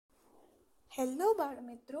Hello બાળ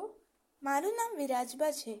મિત્રો, મારું નામ વિરાજબા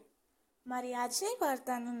છે. મારી આજની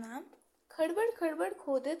વાર્તાનું નામ ખડબડ ખડબડ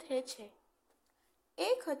ખોદત હે છે.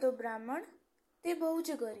 એક હતો બ્રાહ્મણ, તે બહુ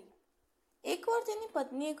જ ગરીબ. એકવાર તેની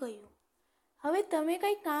પત્નીએ કહ્યું, હવે તમે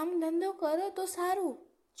કંઈ કામ ધંધો કરો તો સારું,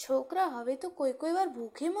 છોકરા હવે તો કોઈ વાર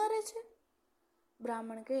ભૂખે મરે છે.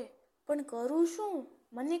 બ્રાહ્મણ કહે, પણ કરું શું?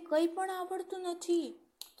 મને કંઈ પણ આવડતું નથી,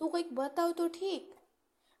 તું કંઈક બતાવ તો ઠીક.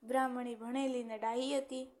 બ્રાહ્મણી ભણેલી ને ડાહી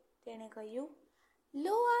હતી. તેણે કહ્યું,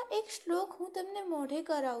 લો આ એક શ્લોક હું તમને મોઢે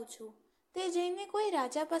કરાવું છું, તે જઈને કોઈ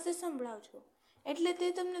રાજા પાસે સંભળાવજો, એટલે તે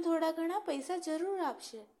તમને થોડા ઘણા પૈસા જરૂર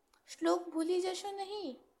આપશે. શ્લોક ભૂલી જશો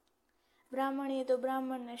નહીં. બ્રાહ્મણીએ તો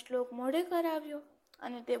બ્રાહ્મણને શ્લોક મોઢે કરાવ્યો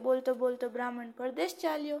અને તે બોલતો બોલતો બ્રાહ્મણ પરદેશ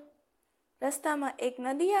ચાલ્યો. રસ્તામાં એક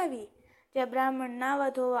નદી આવી, ત્યાં બ્રાહ્મણ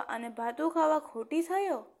નાવા ધોવા અને ભાતું ખાવા ખોટી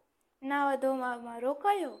થયો. નાવા ધોવામાં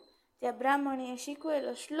રોકાયો, ત્યાં બ્રાહ્મણીએ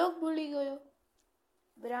શીખવેલો શ્લોક ભૂલી ગયો.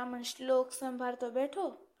 બ્રાહ્મણ શ્લોક સંભાળતો બેઠો,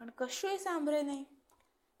 પણ કશુંય સાંભળે નહીં.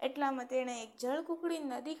 એટલામાં તેણે એક જળકુકડી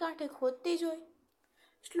નદી કાંઠે ખોદતી જોઈ.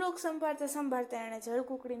 શ્લોક સંભાળતા સંભાળતા એણે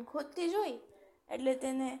જળકુકડીને ખોદતી જોઈ, એટલે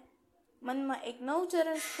તેને મનમાં એક નવું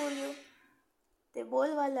ચરણ સ્ફુર્યું. તે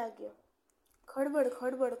બોલવા લાગ્યો, ખડબડ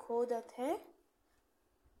ખડબડ ખોદત હે.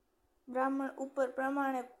 બ્રાહ્મણ ઉપર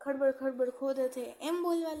પ્રમાણે ખડબડ ખડબડ ખોદત હે એમ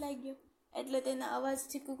બોલવા લાગ્યો, એટલે તેના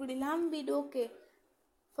અવાજથી કુકડી લાંબી ડોકે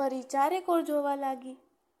ફરી ચારેકોર જોવા લાગી.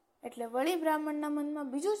 એટલે વળી બ્રાહ્મણના મનમાં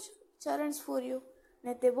બીજું જ ચરણ સ્ફુર્યું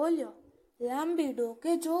ને તે બોલ્યો, લાંબી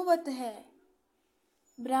ડોકે જોવત હે.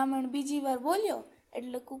 બ્રાહ્મણ બીજી વાર બોલ્યો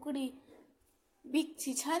એટલે કુકડી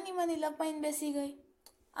બીકથી છાની માની લપાઈને બેસી ગઈ.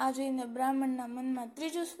 આ જોઈને બ્રાહ્મણના મનમાં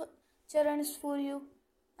ત્રીજું ચરણ સ્ફુર્યું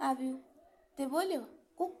આવ્યું. તે બોલ્યો,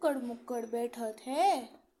 કુક્કડ મુક્કડ બેઠત હે.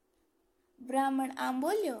 બ્રાહ્મણ આમ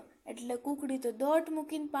બોલ્યો એટલે કુકડી તો દોટ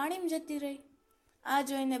મૂકીને પાણીમાં જતી રહી. આ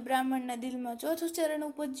જોઈને બ્રાહ્મણના દિલમાં ચોથું ચરણ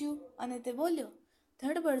ઉપજ્યું અને તે બોલ્યો,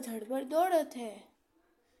 ધડબડ ધડબડ દોડત હે.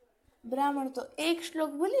 બ્રાહ્મણ તો એક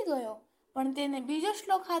શ્લોક ભૂલી ગયો, પણ તેને બીજો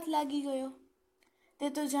શ્લોક હાથ લાગી ગયો.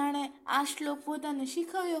 તે તો જાણે આ શ્લોક પોતાને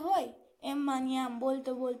શીખવ્યો હોય એમ માની આમ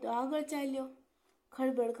બોલતો બોલતો આગળ ચાલ્યો.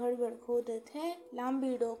 ખડબડ ખડબડ ખોદત હે,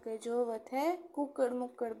 લાંબી ડોકે જોવત હે, કુકડ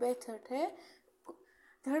મુક્કડ બેઠત હે,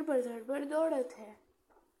 ધડબડ ધડબડ દોડત હે.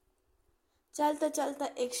 ચાલતા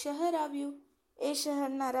ચાલતા એક શહેર આવ્યું. એ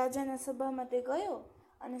શહેરના રાજાના સભામાં તે ગયો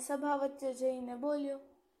અને સભા વચ્ચે જઈને બોલ્યો,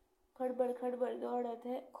 ખડબડ ખડબડ દોડત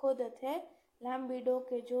હે ખોદત હે, લાંબી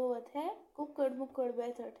ડોકે જોવત હે, કુકડ મુક્કડ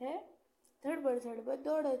બેઠત હે, ધડબડ ધડબડ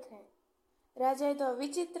દોડત હે. રાજાએ તો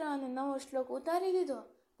વિચિત્ર અને નવો શ્લોક ઉતારી દીધો.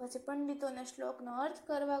 પછી પંડિતોને શ્લોકનો અર્થ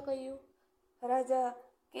કરવા કહ્યું. રાજા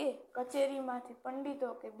કે કચેરીમાંથી પંડિતો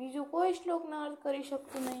કે બીજું કોઈ શ્લોકનો અર્થ કરી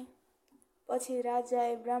શકતું નહીં. પછી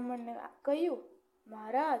રાજાએ બ્રાહ્મણને કહ્યું,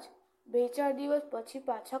 મહારાજ, 2-4 દિવસ પછી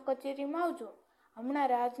પાછા કચેરીમાં આવજો. હમણાં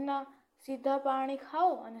રાજના સીધા પાણી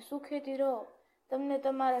ખાઓ અને સુખેથી રહો. તમને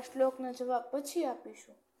તમારા શ્લોકનો જવાબ પછી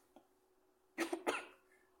આપીશું.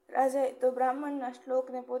 રાજાએ તો બ્રાહ્મણના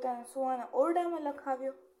શ્લોકને પોતાના સુવાના ઓરડામાં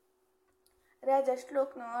લખાવ્યો. રાજા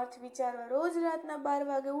શ્લોકનો અર્થ વિચારવા રોજ રાતના 12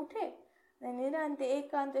 વાગે ઉઠે અને નિરાંતે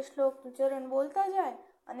એકાંતે શ્લોકનું ચરણ બોલતા જાય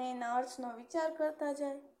અને એના અર્થનો વિચાર કરતા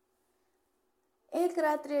જાય. એક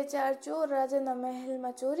રાત્રે 4 ચોર રાજાના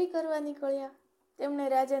મહેલમાં ચોરી કરવા નીકળ્યા. તેમણે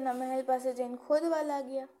રાજાના મહેલ પાસે જઈને ખોદવા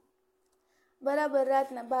લાગ્યા. બરાબર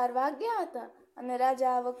રાતના 12 વાગ્યા હતા અને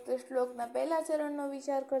રાજા આ વખતે શ્લોકના પહેલા ચરણનો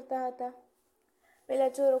વિચાર કરતા હતા. પેલા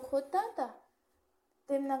ચોરો ખોદતા હતા.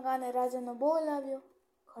 તેમના કાને રાજાનો બોલ આવ્યો,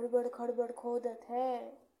 ખડબડ ખડબડ ખોદત હે.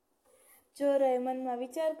 ચોરોએ મનમાં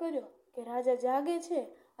વિચાર કર્યો કે રાજા જાગે છે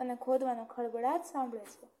અને ખોદવાનો ખડબડાટ સાંભળે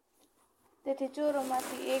છે. તેથી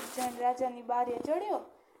ચોરોમાંથી એક જણ રાજાની બારીએ ચડ્યો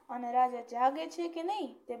અને રાજા જાગે છે કે નહીં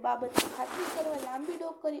તે બાબતની ખાતરી કરવા લાંબી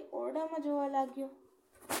ડોક કરી ઓરડામાં જોવા લાગ્યો.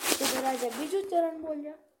 તેથી રાજા બીજું ચરણ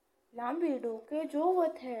બોલ્યા, લાંબી ડોકે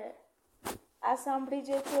જોવત હે. આ સાંભળી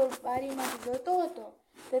જે ચોર બારીમાંથી જોતો હતો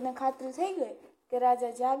તેને ખાતરી થઈ ગઈ કે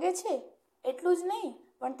રાજા જાગે છે. એટલું જ નહીં,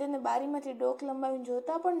 પણ તેને બારીમાંથી ડોક લંબાવીને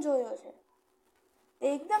જોતા પણ જોયો છે. તે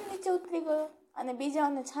એકદમ નીચે ઉતરી ગયો અને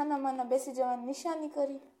બીજાઓને છાનામાના બેસી જવાની નિશાની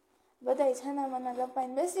કરી. બધાય છાનામાના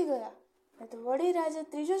લપાઈને બેસી ગયા. ને તો વળી રાજા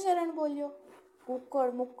ત્રીજું ચરણ બોલ્યો,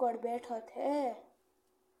 કુક્કડ મુક્કડ બેઠત હે.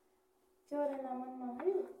 ચોરોના મનમાં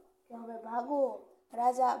થયું કે હવે ભાગો,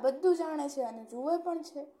 રાજા આ બધું જાણે છે અને જુએ પણ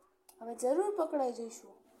છે. હવે જરૂર પકડાઈ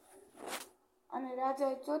જઈશું. અને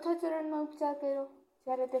રાજાએ ચોથા ચરણનો ઉપચાર કર્યો.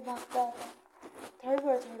 જ્યારે તે ભાગતા હતા,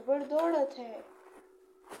 ધડબડ ધડબડ દોડત હે.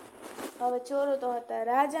 હવે ચોરો તો હતા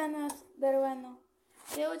રાજાના દરવાનો.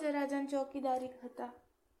 તેઓ જ રાજાની ચોકીદારી હતા.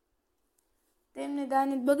 તેમને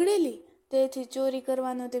દાનત બગડેલી, તેથી ચોરી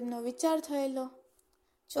કરવાનો તેમનો વિચાર થયેલો.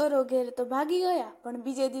 ચોરો ઘેર તો ભાગી ગયા, પણ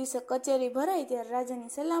બીજે દિવસે કચેરી ભરાઈ ત્યારે રાજાની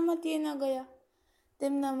સલામતીએ ન ગયા.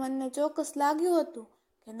 તેમના મનને ચોક્કસ લાગ્યું હતું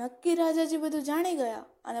કે નક્કી રાજાજી બધું જાણી ગયા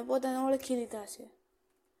અને પોતાને ઓળખી લીધા છે.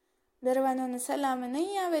 દરવાનોને સલામે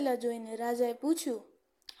નહીં આવેલા જોઈને રાજાએ પૂછ્યું,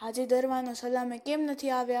 હાજી દરવાનો સલામે કેમ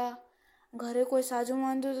નથી આવ્યા? ઘરે કોઈ સાજું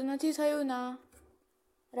માંદું તો નથી થયું ના?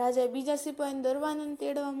 રાજાએ બીજા સિપાહીને દરવાનોને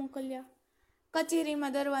તેડવા મોકલ્યા.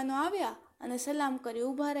 કચેરીમાં દરવાનો આવ્યા અને સલામ કરી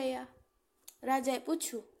ઊભા રહ્યા. રાજાએ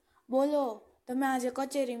પૂછ્યું, બોલો, તમે આજે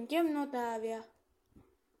કચેરીમાં કેમ નહોતા આવ્યા?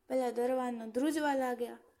 પેલા દરવાનો ધ્રુજવા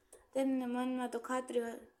લાગ્યા. તેમને મનમાં તો ખાતરી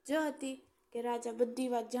જ હતી કે રાજા બધી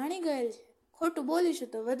વાત જાણી ગયેલ છે. ખોટું બોલીશું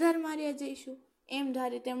તો વધારે માર્યા જઈશું. એમ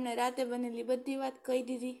ધારી તેમણે રાતે બનેલી બધી વાત કહી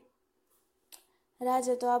દીધી.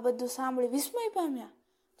 રાજા તો આ બધું સાંભળી વિસ્મય પામ્યા.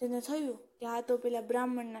 તેને થયું કે આ તો પેલા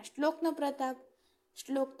બ્રાહ્મણના શ્લોકનો પ્રતાપ.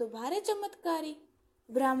 શ્લોક તો ભારે ચમત્કારી.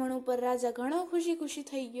 બ્રાહ્મણ ઉપર રાજા ઘણો ખુશી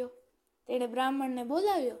થઈ ગયો. તેણે બ્રાહ્મણને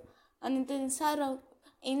બોલાવ્યો અને તેને સારો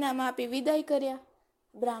ઇનામ આપી વિદાય કર્યા.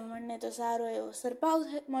 બ્રાહ્મણને તો સારો એવો સરપાવ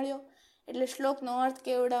મળ્યો, એટલે શ્લોકનો અર્થ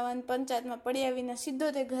કેવડાવવાની પંચાયતમાં પડ્યા વિના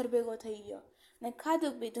સીધો તે ઘર ભેગો થઈ ગયો ને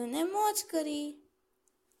ખાધું પીધું ને મોજ કરી.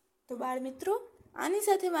 તો બાળ મિત્રો, આની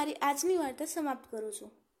સાથે મારી આજની વાર્તા સમાપ્ત કરું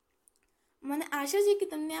છું. મને આશા છે કે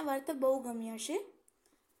તમને આ વાર્તા બહુ ગમી હશે.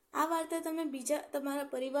 આ વાર્તા તમે બીજા તમારા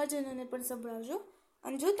પરિવારજનોને પણ સંભળાવજો.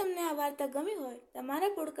 અને જો તમને આ વાર્તા ગમી હોય તો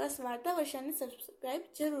મારા પોડકાસ્ટ વાર્તા વર્ષાને સબસ્ક્રાઈબ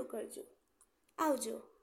જરૂર કરજો. આવજો.